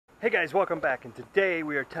Hey guys, welcome back, and today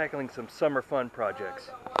we are tackling some summer fun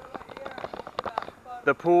projects.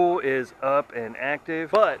 The pool is up and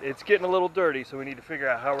active, but it's getting a little dirty, so we need to figure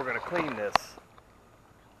out how we're going to clean this.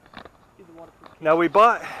 Now we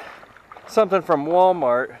bought something from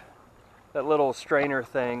Walmart, that little strainer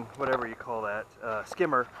thing, whatever you call that,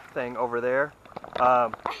 skimmer thing over there.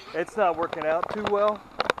 It's not working out too well.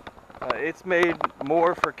 It's made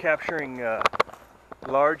more for capturing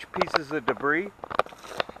large pieces of debris.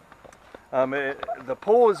 The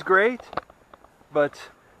pool is great, but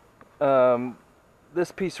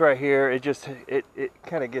this piece right here, it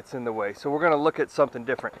kind of gets in the way. So we're going to look at something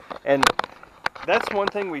different. And that's one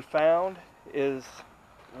thing we found is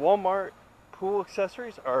Walmart pool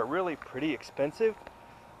accessories are really pretty expensive.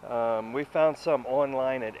 We found some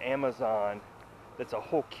online at Amazon that's a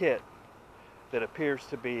whole kit that appears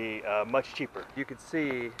to be much cheaper. You can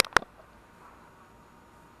see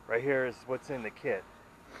right here is what's in the kit.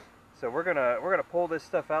 So we're gonna pull this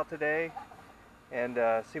stuff out today and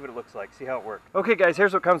see what it looks like, see how it works. Okay guys,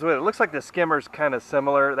 here's what comes with it. It looks like the skimmer's kind of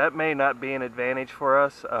similar. That may not be an advantage for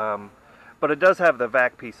us, but it does have the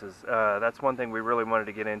vac pieces. That's one thing we really wanted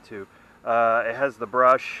to get into. It has the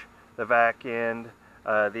brush, the vac end,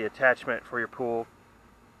 the attachment for your pool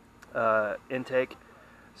intake.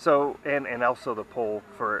 So and also the pole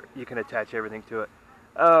for you can attach everything to it.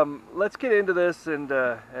 Let's get into this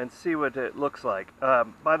and see what it looks like.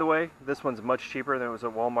 By the way, this one's much cheaper than it was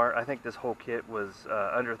at Walmart. I think this whole kit was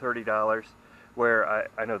under $30, where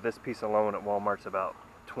I know this piece alone at Walmart's about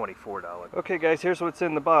 $24. Okay guys, here's what's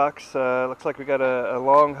in the box. Looks like we got a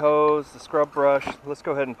long hose, the scrub brush. Let's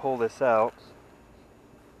go ahead and pull this out.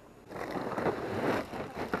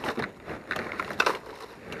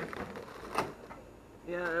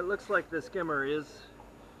 Yeah, it looks like the skimmer is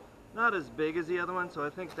not as big as the other one, so I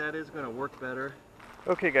think that is going to work better.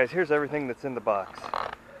 Okay guys, here's everything that's in the box.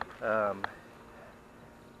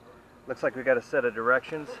 Looks like we got a set of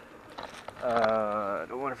directions. I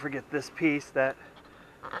don't want to forget this piece. That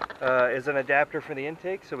is an adapter for the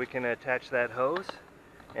intake, so we can attach that hose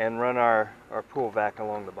and run our pool vac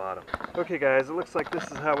along the bottom. Okay guys, it looks like this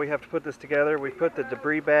is how we have to put this together. We put the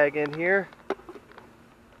debris bag in here.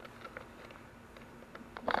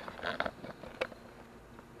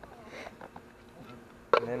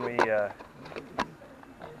 And then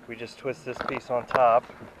we just twist this piece on top,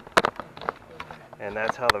 and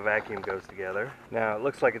that's how the vacuum goes together. Now it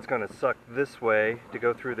looks like it's going to suck this way to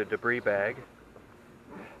go through the debris bag.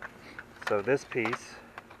 So this piece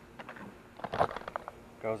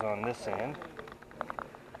goes on this end,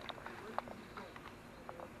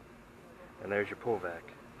 and there's your pool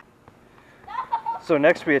vac. So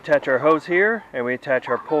next we attach our hose here, and we attach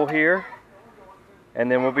our pool here, and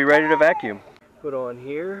then we'll be ready to vacuum. Put on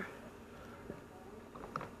here.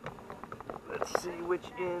 Let's see which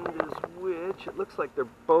end is which. It looks like they're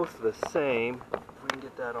both the same. If we can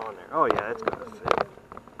get that on there. Oh yeah, it's gonna fit.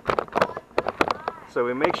 So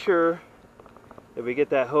we make sure that we get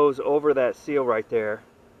that hose over that seal right there,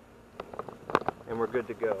 and we're good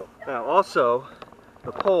to go. Now also,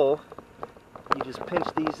 the pole, you just pinch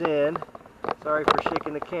these in. Sorry for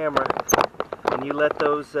shaking the camera. And you let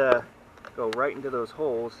those go right into those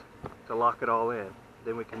holes to lock it all in.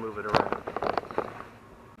 Then we can move it around.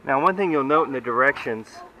 Now one thing you'll note in the directions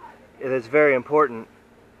that's very important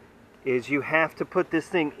is you have to put this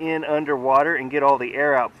thing in underwater and get all the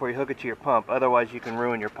air out before you hook it to your pump. Otherwise you can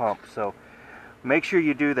ruin your pump. So make sure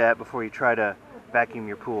you do that before you try to vacuum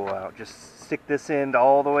your pool out. Just stick this end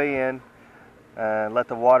all the way in, let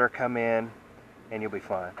the water come in, and you'll be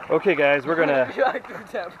fine. Okay guys, we're gonna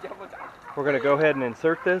go ahead and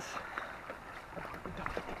insert this.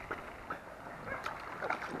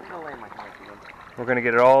 We're going to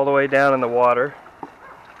get it all the way down in the water.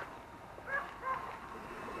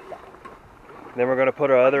 Then we're going to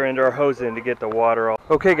put our other end of our hose in to get the water off.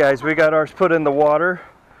 Okay guys, we got ours put in the water.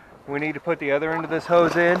 We need to put the other end of this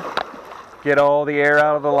hose in, get all the air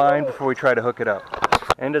out of the line before we try to hook it up.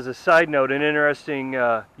 And as a side note, an interesting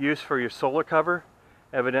use for your solar cover.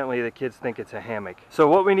 Evidently the kids think it's a hammock. So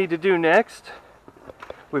what we need to do next,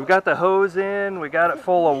 we've got the hose in, we got it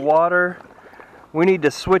full of water. We need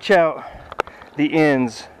to switch out the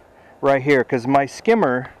ends right here, because my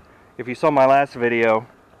skimmer, if you saw my last video,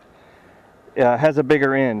 has a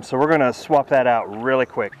bigger end, so we're going to swap that out really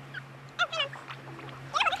quick.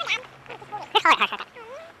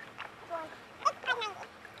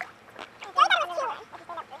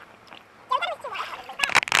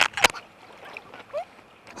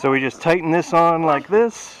 So we just tighten this on like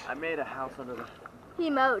this. I made a house under the... He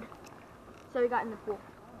mowed, so he got in the pool.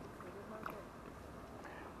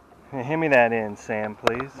 Hey, hand me that in, Sam,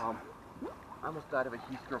 please. Mom. I almost died of a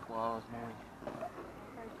heat stroke while I was mowing.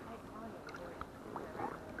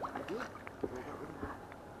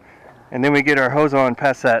 And then we get our hose on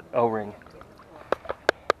past that O-ring.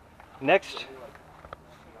 Next,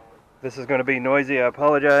 this is going to be noisy, I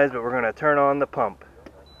apologize, but we're going to turn on the pump.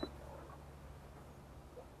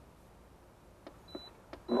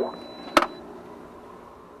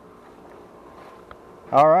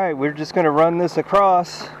 Alright, we're just going to run this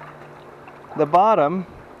across the bottom,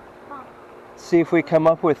 see if we come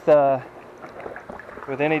up with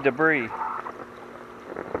any debris.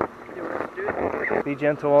 Be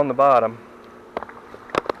gentle on the bottom.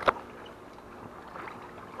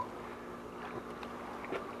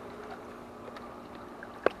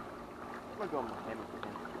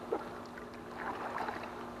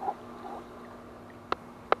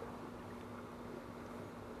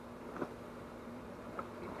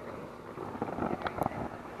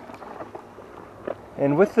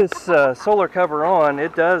 And with this solar cover on,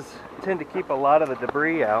 it does tend to keep a lot of the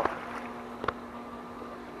debris out.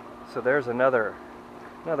 So there's another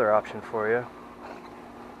option for you.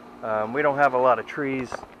 We don't have a lot of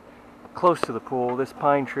trees close to the pool. This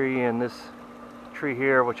pine tree and this tree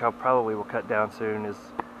here, which I probably will cut down soon, is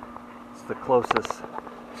the closest.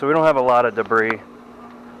 So we don't have a lot of debris.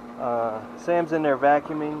 Sam's in there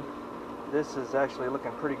vacuuming. This is actually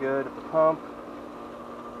looking pretty good at the pump.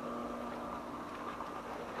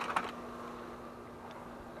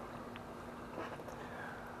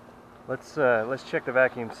 Let's check the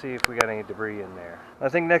vacuum, see if we got any debris in there. I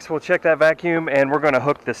think next we'll check that vacuum, and we're going to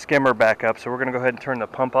hook the skimmer back up. So we're going to go ahead and turn the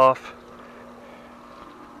pump off.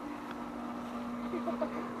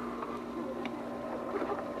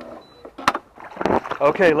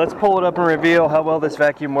 Okay, let's pull it up and reveal how well this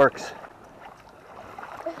vacuum works.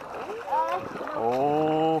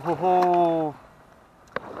 Oh, ho, ho.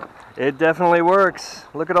 It definitely works.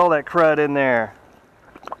 Look at all that crud in there.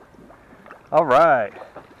 All right.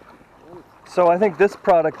 So I think this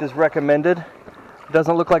product is recommended. It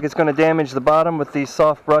doesn't look like it's going to damage the bottom with these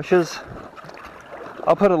soft brushes.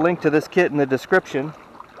 I'll put a link to this kit in the description.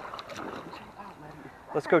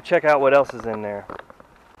 Let's go check out what else is in there.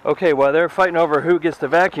 Okay, while they're fighting over who gets the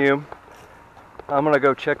vacuum, I'm going to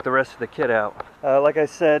go check the rest of the kit out. Like I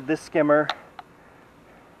said, this skimmer,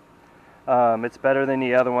 it's better than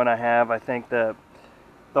the other one I have. I think the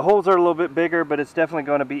holes are a little bit bigger, but it's definitely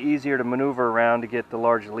going to be easier to maneuver around to get the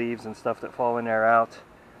large leaves and stuff that fall in there out.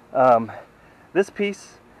 This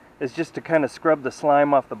piece is just to kind of scrub the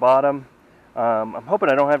slime off the bottom. I'm hoping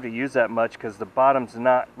I don't have to use that much because the bottom's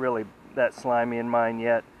not really that slimy in mine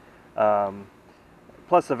yet.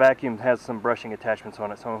 Plus the vacuum has some brushing attachments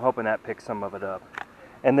on it, so I'm hoping that picks some of it up.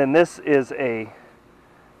 And then this is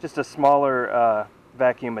just a smaller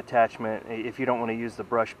vacuum attachment if you don't want to use the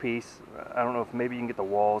brush piece. I don't know if maybe you can get the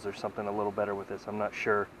walls or something a little better with this. I'm not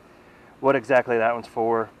sure what exactly that one's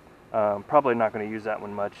for. Probably not going to use that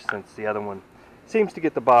one much since the other one seems to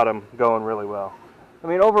get the bottom going really well. I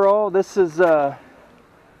mean, overall, this is I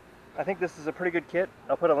think this is a pretty good kit.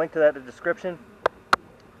 I'll put a link to that in the description.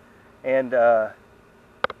 And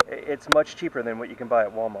it's much cheaper than what you can buy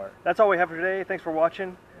at Walmart. That's all we have for today. Thanks for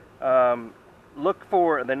watching. Look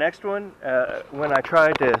for the next one when I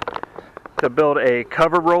try to build a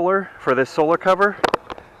cover roller for this solar cover.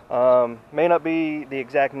 May not be the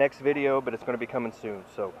exact next video, but it's going to be coming soon.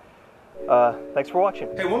 So thanks for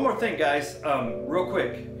watching. Hey, one more thing, guys, real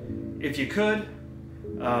quick. If you could,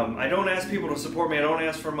 I don't ask people to support me. I don't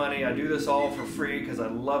ask for money. I do this all for free because I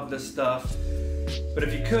love this stuff. But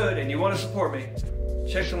if you could and you want to support me,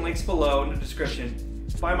 check the links below in the description.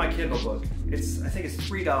 Buy my Kindle book. I think it's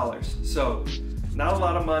 $3. So not a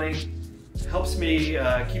lot of money. Helps me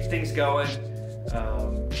keep things going.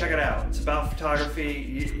 Check it out. It's about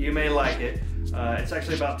photography. You may like it. It's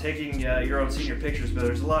actually about taking your own senior pictures, but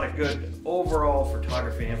there's a lot of good overall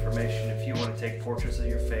photography information if you want to take portraits of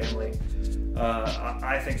your family.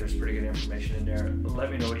 I think there's pretty good information in there.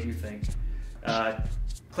 Let me know what you think.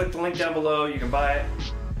 Click the link down below. You can buy it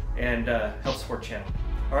and help support the channel.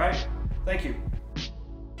 All right? Thank you.